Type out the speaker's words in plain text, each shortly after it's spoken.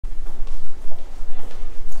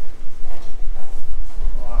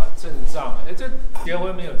障，这结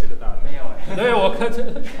婚没有这个大的。没有对，我看这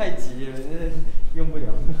太急了，用不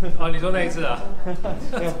了。你说那一次啊？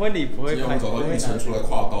那个婚礼不会快。今天我们找到玉成出来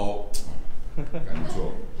跨刀，赶紧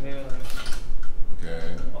做。没有。OK，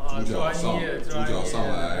 主角上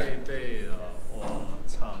来。配备了，哇，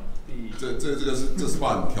场地。这是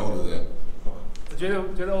帮你挑的，对。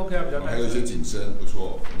我觉得 OK 啊，比较。还有一些景深不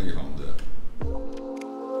错，那个行的。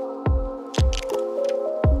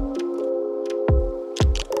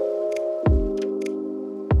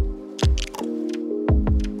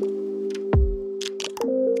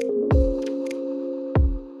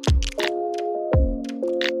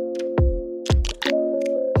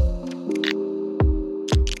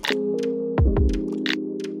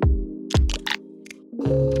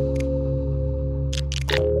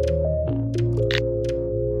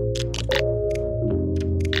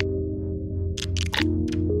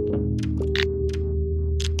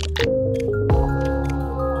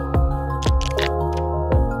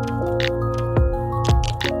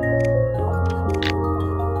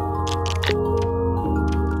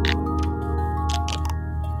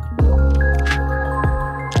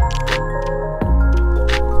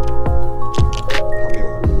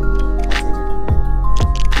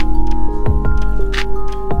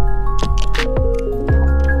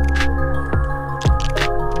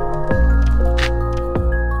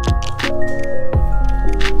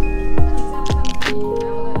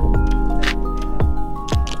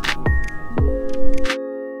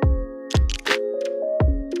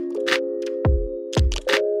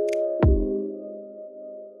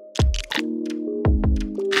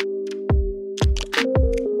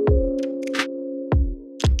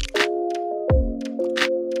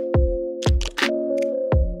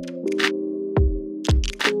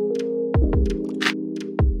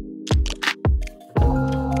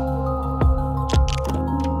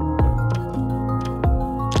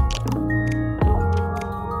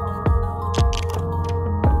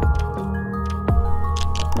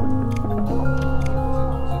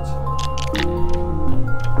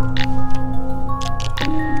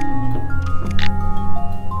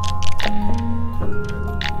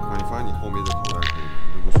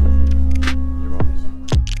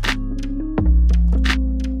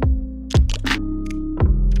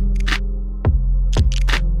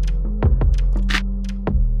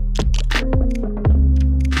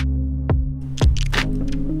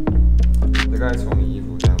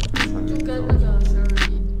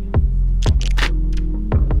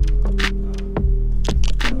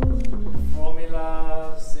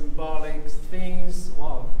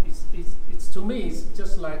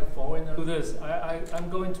I'm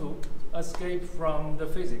going to escape from the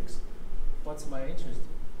physics. What's my interest?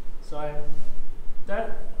 So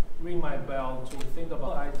that ring my bell to think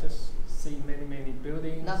about. I just see many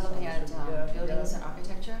buildings. Not looking at buildings and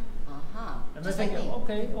architecture. And I think,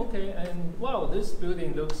 okay, and wow, this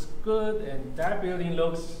building looks good, and that building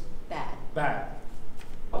looks bad.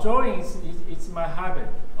 Drawing it's my habit,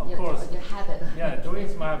 of course. Your habit. Yeah, drawing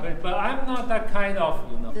is my habit, but I'm not that kind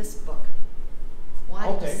of, This book. Why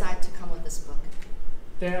did you decide to come with this book?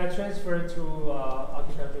 Then I transferred to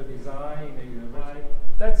architectural design in the university.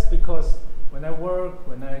 That's because when I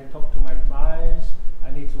talk to my clients,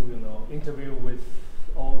 I need to, interview with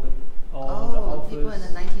all the authors. People in the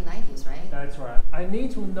 1990s, right? That's right. I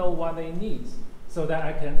need to know what they need so that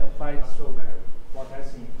I can apply strawberry. What I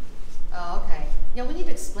see. Oh, okay. Yeah, we need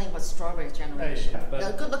to explain what strawberry generation.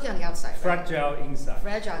 Good looking on the outside. Fragile inside.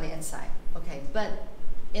 Fragile on the inside. Okay, but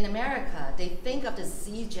in America, they think of the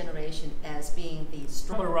Z generation as being the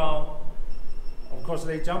jump around. Of course,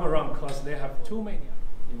 they jump around because they have too many.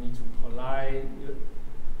 You need to polite.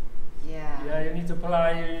 Yeah, you need to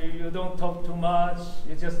polite. You don't talk too much.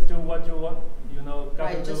 You just do what you want.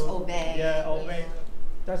 Right, you just obey. Yeah, obey.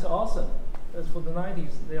 That's awesome. That's for the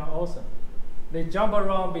 90s. They are awesome. They jump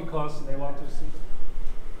around because they want to see.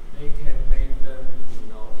 They can make them,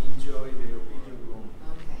 enjoy their video room.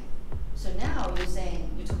 Okay. So now you're saying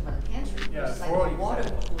you talk about the pantry, which is like a water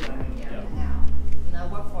cooler area now. I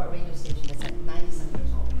work for a radio station that's like 90-some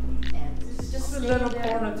years old, and it's just a little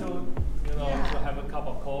corner to, to have a cup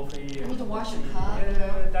of coffee. You need to wash your cup.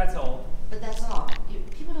 Yeah, that's all. But that's all.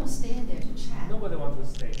 People don't stay in there to chat. Nobody wants to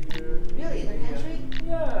stay here. Really, the pantry?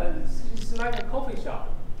 Yeah, it's like a coffee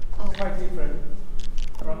shop. It's quite different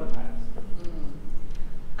from the past.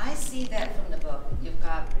 I see that from the book. You've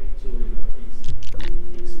got